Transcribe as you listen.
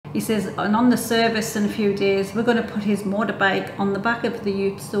He says, and on the service in a few days, we're going to put his motorbike on the back of the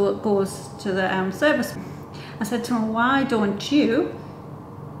ute so it goes to the service. I said to him, why don't you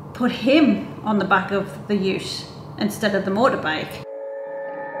put him on the back of the ute instead of the motorbike?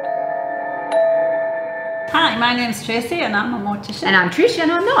 Hi, my name's Tracy and I'm a mortician. And I'm Trish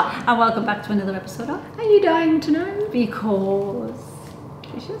and I'm not. And welcome back to another episode of Are you dying to know? Because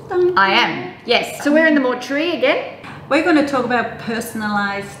Trish is dying. I am, yes. So we're in the mortuary again. We're going to talk about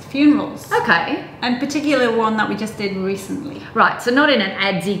personalised funerals. Okay. And particularly one that we just did recently. Right, so not in an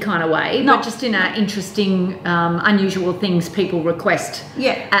adsy kind of way, No. but just in an interesting, unusual things people request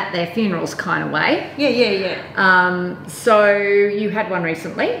at their funerals kind of way. Yeah. So you had one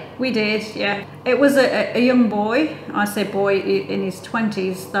recently. We did, yeah. It was a young boy, I say boy, in his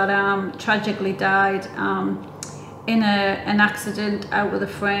 20s that tragically died in an accident out with a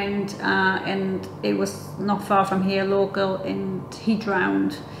friend, and it was not far from here, local, and he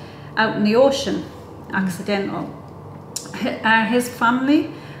drowned out in the ocean, accidental. His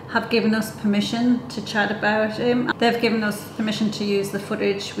family have given us permission to chat about him. They've given us permission to use the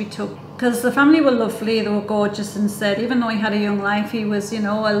footage we took, because the family were lovely, they were gorgeous, and said even though he had a young life, he was, you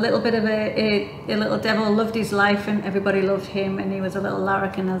know, a little bit of a little devil, loved his life and everybody loved him, and he was a little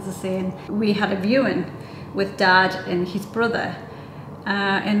larrikin, as I say. And we had a viewing with Dad and his brother,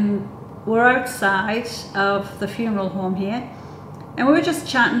 and we're outside of the funeral home here, and we were just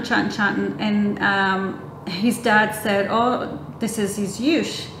chatting, and his dad said, oh, this is his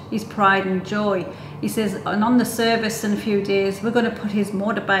ute, his pride and joy. He says, and on the service in a few days, we're going to put his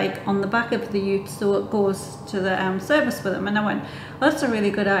motorbike on the back of the ute so it goes to the service with him. And I went, well, that's a really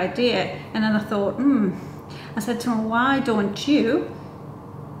good idea. And then I thought, I said to him, why don't you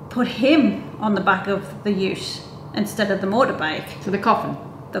put him on the back of the ute instead of the motorbike? So the coffin.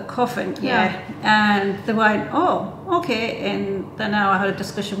 The coffin, yeah. And they went, oh, okay. And then I had a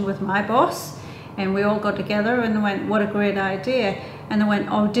discussion with my boss, and we all got together and they went, what a great idea. And they went,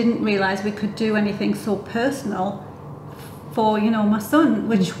 oh, didn't realise we could do anything so personal for, you know, my son,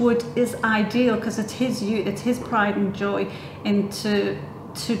 which is ideal, because it's his ute, it's his pride and joy, and to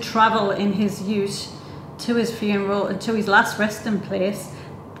travel in his ute to his funeral and to his last resting place.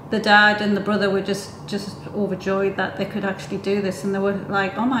 The dad and the brother were just overjoyed that they could actually do this, and they were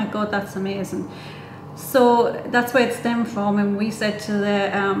like, oh my God, that's amazing. So that's where it stemmed from, and we said to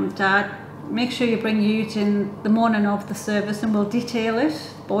the dad, make sure you bring your ute in the morning of the service and we'll detail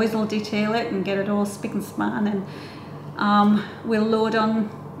it. Boys will detail it and get it all spick and span, and we'll load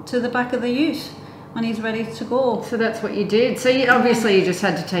on to the back of the ute when he's ready to go. So that's what you did. So obviously you just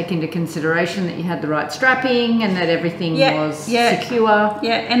had to take into consideration that you had the right strapping and that everything was secure.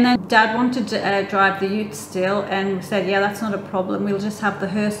 Yeah, and then Dad wanted to drive the ute still, and we said, yeah, that's not a problem. We'll just have the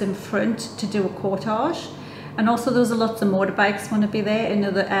hearse in front to do a cortege. And also there was lots of motorbikes want to be there and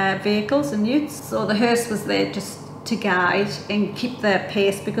other vehicles and utes. So the hearse was there just to guide and keep the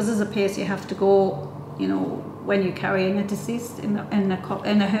pace, because there's a pace you have to go, you know, when you're carrying a deceased in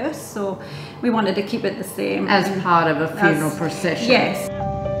a hearse. So we wanted to keep it the same. As part of a funeral procession. Yes.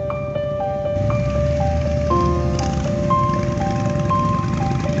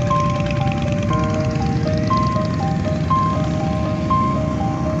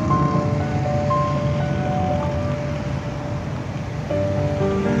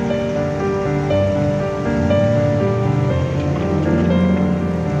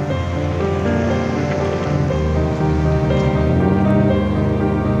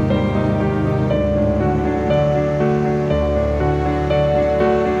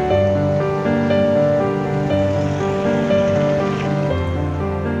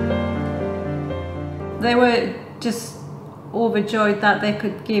 They were just overjoyed that they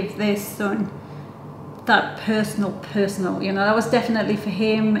could give their son that personal, you know, that was definitely for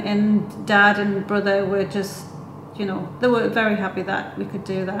him, and Dad and brother were just, you know, they were very happy that we could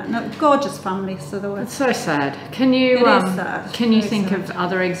do that. No, gorgeous family, so they were. It's so sad. Can you, it is sad. Can you think of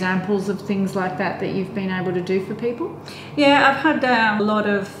other examples of things like that you've been able to do for people? Yeah, I've had a lot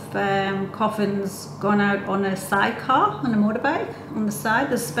of coffins gone out on a sidecar, on a motorbike, on the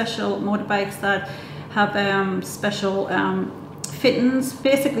side. There's special motorbikes that have special fittings,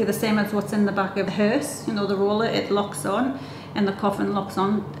 basically the same as what's in the back of a hearse. You know, the roller, it locks on, and the coffin locks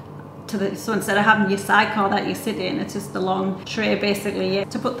on to the, so instead of having your sidecar that you sit in, it's just a long tray basically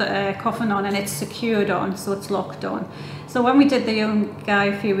to put the coffin on, and it's secured on, so it's locked on. So when we did the young guy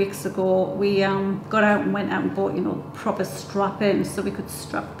a few weeks ago, we got out and went out and bought, you know, proper strapping so we could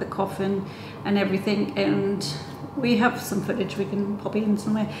strap the coffin and everything, and we have some footage we can pop in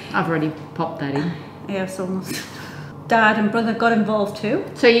somewhere. I've already popped that in. Yeah, it's almost. Dad and brother got involved too.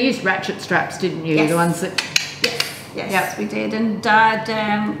 So you used ratchet straps, didn't you? Yes. The ones that... Yes. Yes, we did. And Dad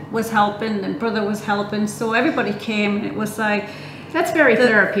was helping, and brother was helping. So everybody came, and it was like... That's very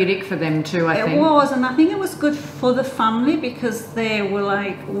therapeutic for them too, I think. It was, and I think it was good for the family because they were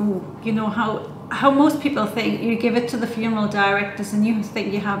like, ooh, you know, how most people think you give it to the funeral directors and you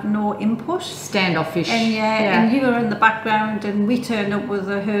think you have no input. Standoffish. And and you were in the background, and we turned up with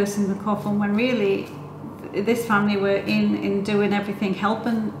a hearse and the coffin when really this family were in doing everything,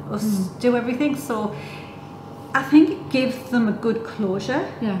 helping us do everything. So I think it gives them a good closure.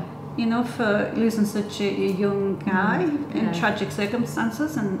 Yeah. You know, for losing such a young guy in tragic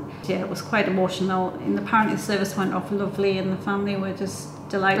circumstances. And yeah, it was quite emotional. And apparently the service went off lovely, and the family were just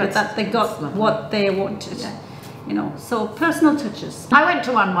delighted that they got what they wanted. Yeah. You know, so personal touches. I went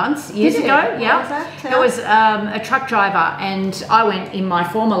to one once years ago. Yeah, what was that? It was a truck driver, and I went in my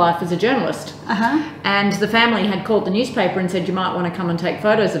former life as a journalist. And the family had called the newspaper and said, you might want to come and take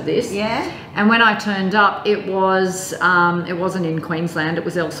photos of this. Yeah. And when I turned up, it wasn't in Queensland, it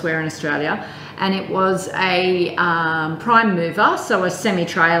was elsewhere in Australia, and it was a prime mover, so a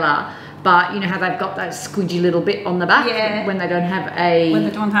semi-trailer. But you know how they've got that squidgy little bit on the back when they don't have a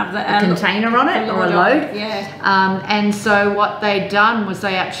container on it or a load. Yeah. And so what they'd done was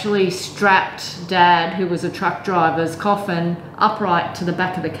they actually strapped Dad, who was a truck driver's coffin, upright to the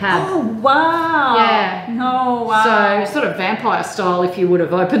back of the cab. Oh wow! Yeah. No wow. So sort of vampire style, if you would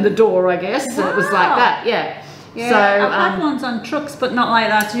have opened the door, I guess. Wow. It was like that. Yeah. Yeah, so, I've had ones on trucks, but not like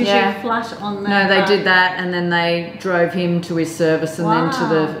that. It's usually flat on there. No, they did that, and then they drove him to his service, and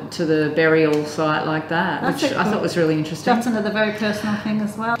then to the burial site like that, which I thought was really interesting. That's another very personal thing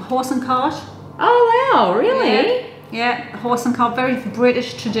as well. Horse and cart. Oh wow, really? Yeah, horse and cart, very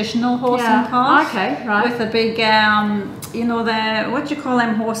British traditional horse and cart. Okay, right. With a big, you know, what do you call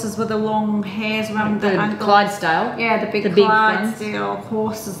them horses with the long hairs around the ankle? Clydesdale. Yeah, the big Clydesdale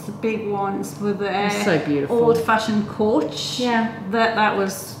horses, the big ones with the so beautiful old-fashioned coach. Yeah, that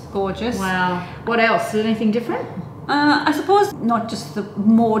was gorgeous. Wow. What else? Anything different? I suppose not just the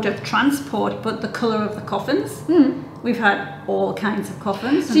mode of transport, but the colour of the coffins. We've had all kinds of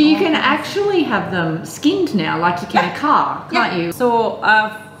coffins. So you can actually have them skinned now, like you can a car, can't you? So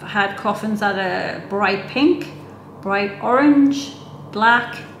I've had coffins that are bright pink, bright orange,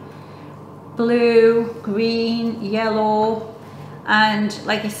 black, blue, green, yellow, and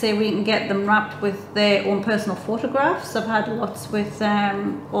like I say, we can get them wrapped with their own personal photographs. I've had lots with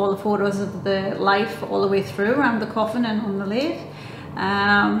all the photos of the life all the way through around the coffin and on the lathe.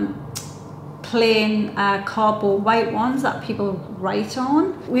 Plain cardboard white ones that people write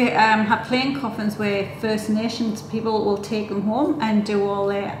on. We have plain coffins where First Nations people will take them home and do all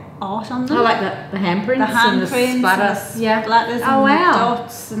their art on them. I like the handprints and the splatters. Splatters and the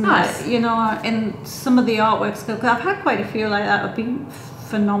dots and you know, and some of the artworks. I've had quite a few like that. Have been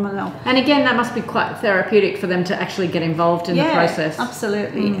phenomenal. And again, that must be quite therapeutic for them to actually get involved in the process.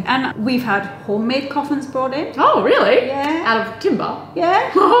 Absolutely. And we've had homemade coffins brought in. Oh, really? Yeah. Out of timber?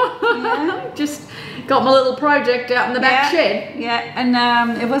 Yeah. Just got my little project out in the back shed. Yeah,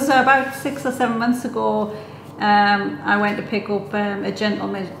 and it was about 6 or 7 months ago. I went to pick up a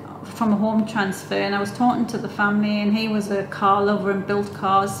gentleman from a home transfer, and I was talking to the family, and he was a car lover and built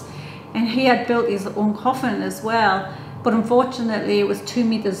cars, and he had built his own coffin as well. But unfortunately, it was 2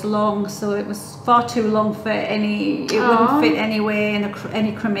 meters long, so it was far too long for it wouldn't fit anywhere in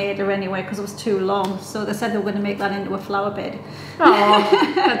any cremator anyway, because it was too long. So they said they were going to make that into a flower bed.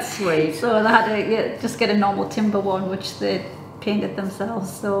 Oh, that's sweet. So they had to just get a normal timber one, which they painted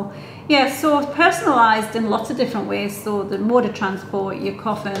themselves. So yeah, so personalized in lots of different ways. So the mode of transport, your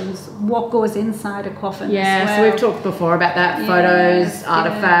coffins, what goes inside a coffin. Yeah, so we've talked before about that. Photos,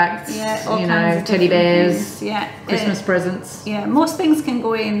 artifacts, you know, teddy bears, Christmas presents. Yeah, most things can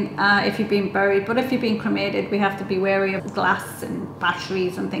go in if you've been buried, but if you've been cremated, we have to be wary of glass and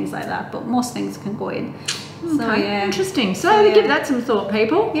batteries and things like that. But most things can go in. Okay, so, interesting. So give that some thought,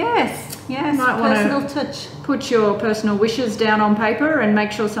 people. Yes, yes. You might want to put your personal wishes down on paper and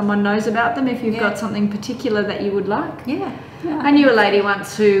make sure someone knows about them if you've got something particular that you would like. Yeah. I knew a lady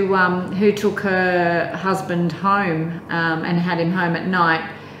once who took her husband home and had him home at night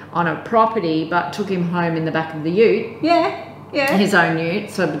on a property, but took him home in the back of the ute. Yeah, his own ute.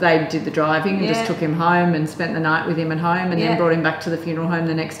 So they did the driving and just took him home and spent the night with him at home, and then brought him back to the funeral home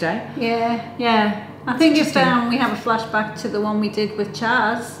the next day. Yeah. I think if we have a flashback to the one we did with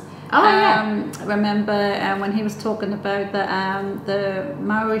Chaz. Remember when he was talking about the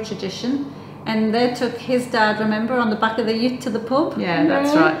Maori tradition, and they took his dad, remember, on the back of the ute to the pub. Yeah,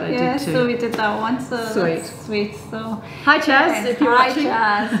 that's right. They did too. So we did that one. So that's sweet. So hi Chaz, if you're watching.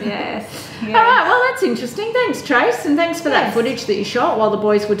 Hi Chaz. Yes. All right. Well, that's interesting. Thanks, Trace, and thanks for that footage that you shot while the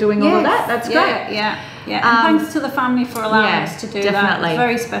boys were doing all of that. That's great. Yeah. Yeah, and thanks to the family for allowing us to do definitely. that.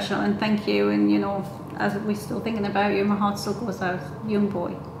 Very special, and thank you. And you know, as we're still thinking about you, my heart still goes out. Young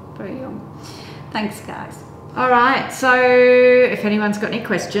boy, very young. Thanks, guys. All right, so if anyone's got any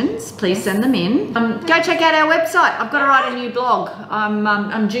questions, please send them in. Go check out our website. I've got to write a new blog.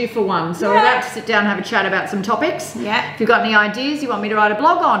 I'm due for one, so we're about to sit down and have a chat about some topics. Yeah. If you've got any ideas you want me to write a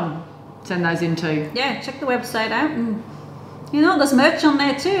blog on, send those in too. Yeah, check the website out, and you know, there's merch on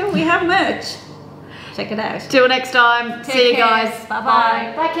there too. We have merch. Check it out. Till next time. See you guys.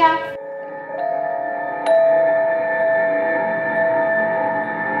 Bye-bye. Bye, Kat.